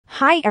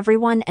Hi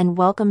everyone and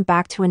welcome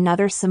back to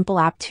another simple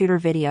app tutor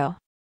video.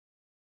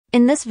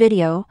 In this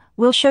video,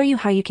 we'll show you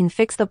how you can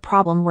fix the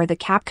problem where the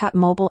CapCut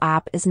mobile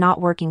app is not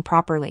working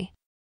properly.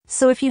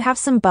 So if you have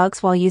some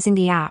bugs while using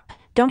the app,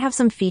 don't have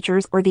some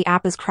features or the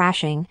app is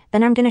crashing,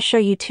 then I'm going to show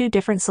you two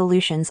different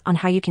solutions on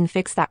how you can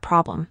fix that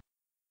problem.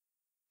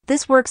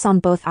 This works on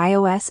both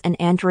iOS and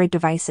Android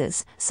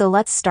devices, so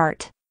let's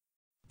start.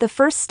 The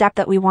first step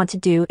that we want to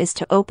do is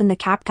to open the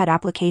CapCut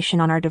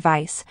application on our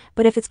device,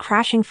 but if it's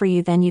crashing for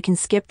you then you can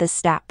skip this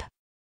step.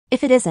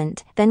 If it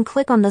isn't, then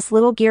click on this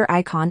little gear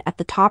icon at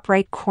the top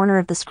right corner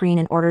of the screen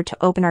in order to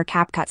open our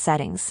CapCut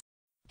settings.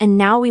 And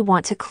now we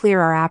want to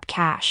clear our app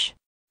cache.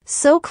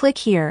 So click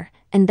here,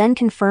 and then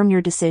confirm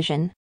your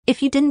decision.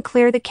 If you didn't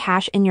clear the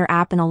cache in your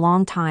app in a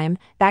long time,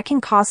 that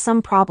can cause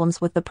some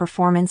problems with the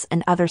performance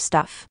and other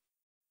stuff.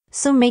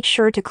 So make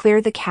sure to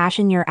clear the cache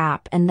in your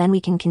app and then we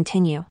can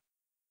continue.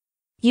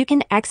 You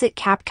can exit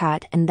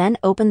CapCut and then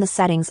open the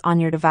settings on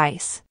your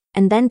device,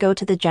 and then go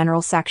to the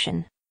General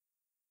section.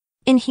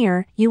 In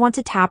here, you want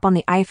to tap on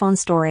the iPhone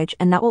storage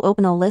and that will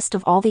open a list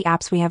of all the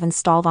apps we have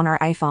installed on our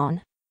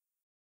iPhone.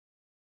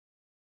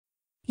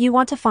 You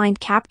want to find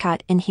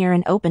CapCut in here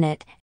and open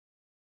it.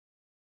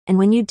 And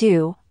when you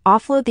do,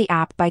 offload the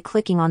app by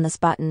clicking on this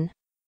button.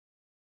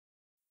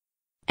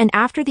 And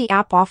after the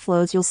app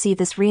offloads you'll see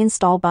this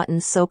reinstall button,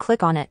 so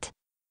click on it.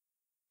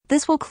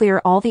 This will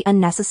clear all the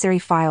unnecessary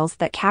files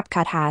that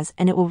CapCut has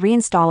and it will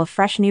reinstall a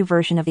fresh new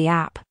version of the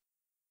app.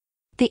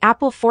 The app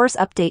will force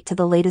update to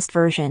the latest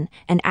version,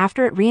 and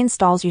after it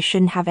reinstalls you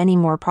shouldn't have any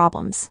more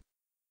problems.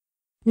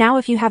 Now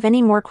if you have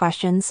any more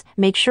questions,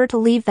 make sure to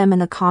leave them in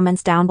the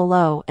comments down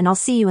below and I'll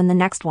see you in the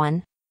next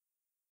one.